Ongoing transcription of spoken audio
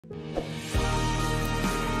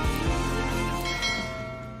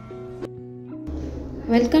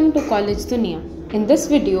Welcome to College Dunia. In this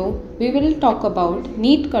video, we will talk about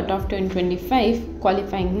NEET Cutoff 2025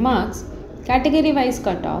 qualifying marks, category-wise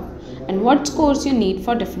cutoff, and what scores you need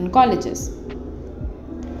for different colleges.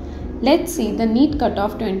 Let's see the NEET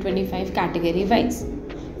Cutoff 2025 category-wise.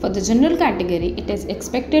 For the general category, it is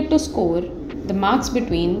expected to score the marks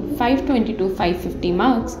between 520 to 550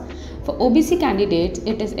 marks. For OBC candidates,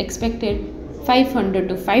 it is expected 500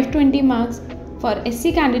 to 520 marks. For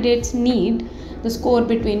SC candidates, need the score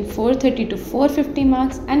between 430 to 450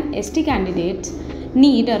 marks, and ST candidates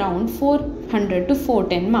need around 400 to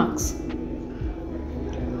 410 marks.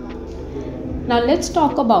 Now let's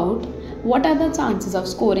talk about what are the chances of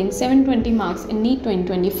scoring 720 marks in NEET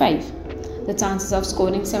 2025. The chances of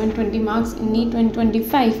scoring 720 marks in NEET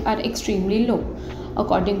 2025 are extremely low.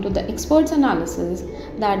 According to the experts' analysis,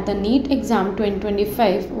 that the NEET exam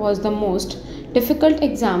 2025 was the most difficult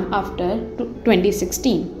exam after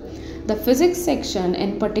 2016. The physics section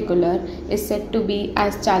in particular is said to be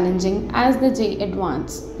as challenging as the JEE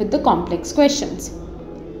Advanced with the complex questions.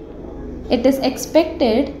 It is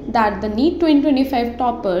expected that the NEET 2025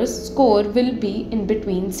 toppers score will be in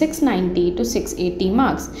between 690 to 680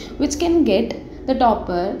 marks, which can get the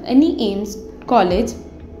topper any AIIMS college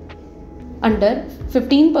under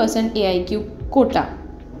 15% AIQ quota.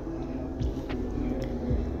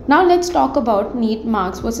 Now let's talk about NEET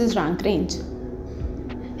marks versus rank range.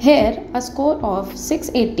 Here, a score of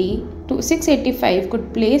 680 to 685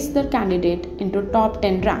 could place the candidate into top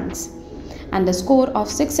 10 ranks, and the score of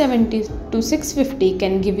 670 to 650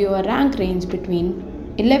 can give you a rank range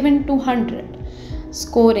between 11 to 100.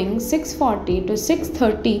 Scoring 640 to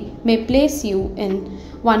 630 may place you in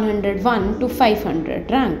 101 to 500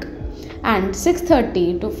 rank, and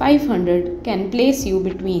 630 to 500 can place you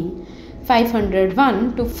between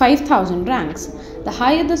 501 to 5000 ranks. The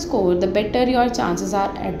higher the score, the better your chances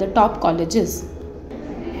are at the top colleges.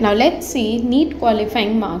 Now let's see NEET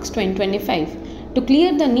qualifying marks 2025. To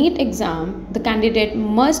clear the NEET exam, the candidate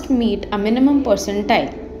must meet a minimum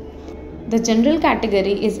percentile. The general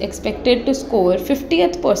category is expected to score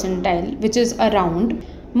 50th percentile, which is around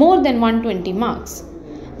more than 120 marks.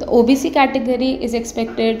 The OBC category is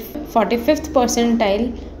expected 45th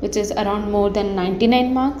percentile, which is around more than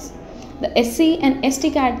 99 marks. The SC and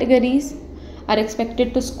ST categories are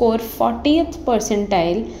expected to score 40th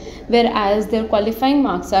percentile, whereas their qualifying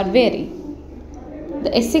marks are vary.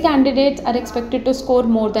 The SC candidates are expected to score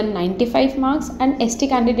more than 95 marks, and ST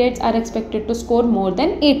candidates are expected to score more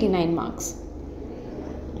than 89 marks.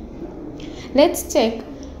 Let's check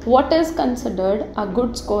what is considered a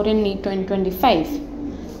good score in NEET 2025.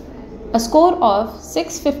 A score of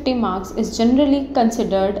 650 marks is generally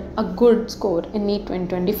considered a good score in NEET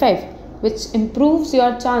 2025, which improves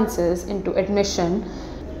your chances into admission.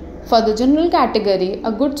 For the general category,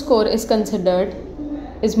 a good score is considered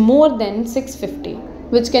is more than 650,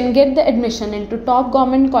 which can get the admission into top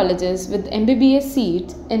government colleges with MBBS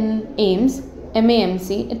seats in AIIMS,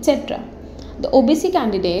 MAMC, etc. The OBC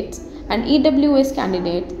candidates and EWS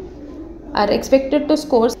candidates are expected to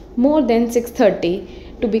score more than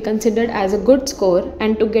 630 to be considered as a good score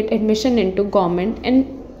and to get admission into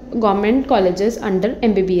government colleges under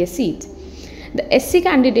MBBS seats. The SC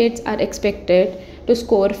candidates are expected to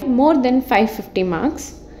score more than 550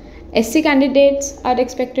 marks. SC candidates are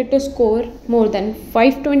expected to score more than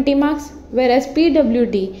 520 marks, whereas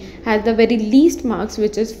PWD has the very least marks,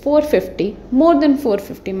 which is 450, more than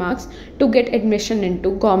 450 marks to get admission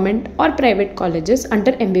into government or private colleges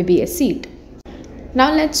under MBBS seat.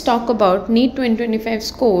 Now let's talk about NEET 2025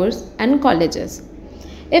 scores and colleges.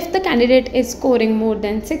 If the candidate is scoring more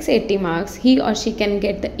than 680 marks, he or she can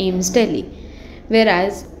get the AIIMS Delhi,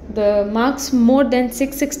 whereas the marks more than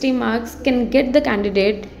 660 marks can get the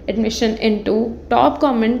candidate admission into top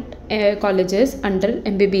government colleges under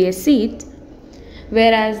MBBS seats,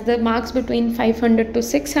 whereas the marks between 500 to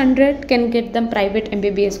 600 can get them private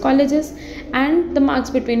MBBS colleges, and the marks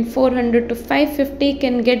between 400 to 550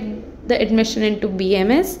 can get the admission into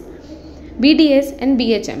BMS, BDS and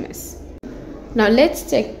BHMS. Now let's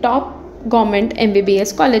check top government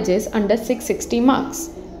MBBS colleges under 660 marks.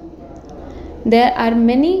 There are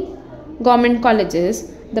many government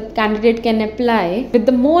colleges the candidate can apply with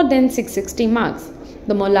the more than 660 marks.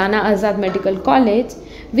 The Maulana Azad Medical College,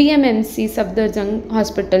 VMMC Safdarjung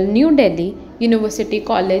Hospital, New Delhi, University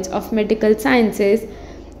College of Medical Sciences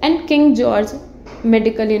and King George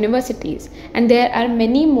medical universities, and there are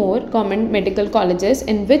many more government medical colleges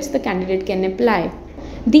in which the candidate can apply.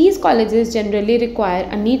 These colleges generally require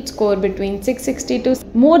a NEET score between 660 to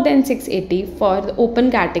more than 680 for the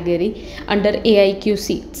open category under AIQ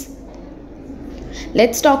seats.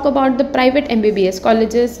 Let's talk about the private MBBS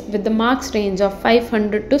colleges with the marks range of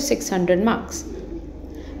 500 to 600 marks.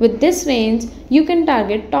 With this range, you can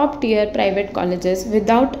target top tier private colleges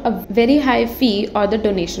without a very high fee or the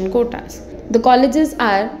donation quotas. The colleges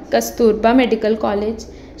are Kasturba Medical College,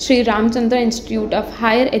 Sri Ramchandra Institute of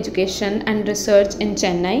Higher Education and Research in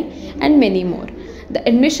Chennai, and many more. The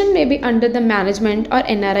admission may be under the management or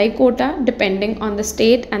NRI quota depending on the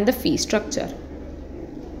state and the fee structure.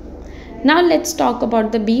 Now let's talk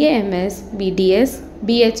about the BMS BDS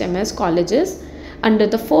BHMS Colleges under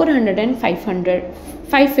the 400 and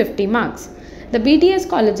 550 marks. The BDS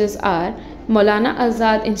colleges are Maulana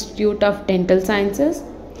Azad Institute of Dental Sciences,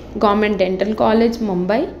 Government Dental College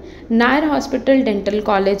Mumbai, Nair Hospital Dental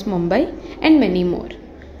College Mumbai, and many more.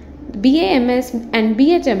 BAMS and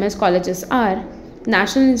BHMS colleges are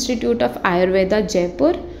National Institute of Ayurveda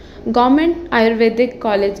Jaipur, Government Ayurvedic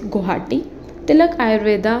College Guwahati, Tilak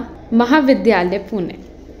Ayurveda Mahavidyalaya Pune.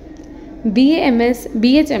 BAMS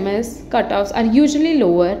BHMS cutoffs are usually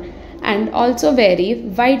lower and also vary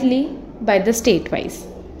widely by the state-wise.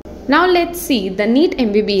 Now let's see the NEET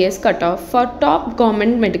MBBS cutoff for top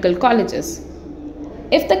government medical colleges.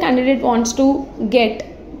 If the candidate wants to get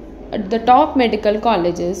the top medical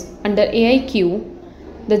colleges under AIQ,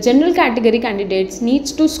 the general category candidates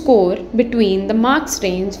needs to score between the marks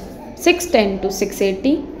range 610 to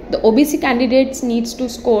 680. The OBC candidates needs to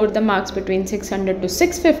score the marks between 600 to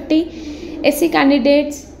 650. SC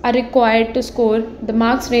candidates are required to score the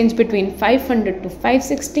marks range between 500 to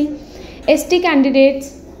 560. ST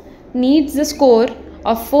candidates needs the score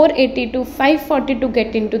of 480 to 540 to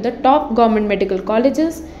get into the top government medical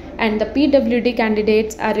colleges, and the PWD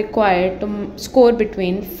candidates are required to score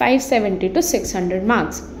between 570 to 600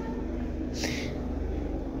 marks.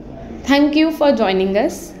 Thank you for joining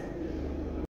us.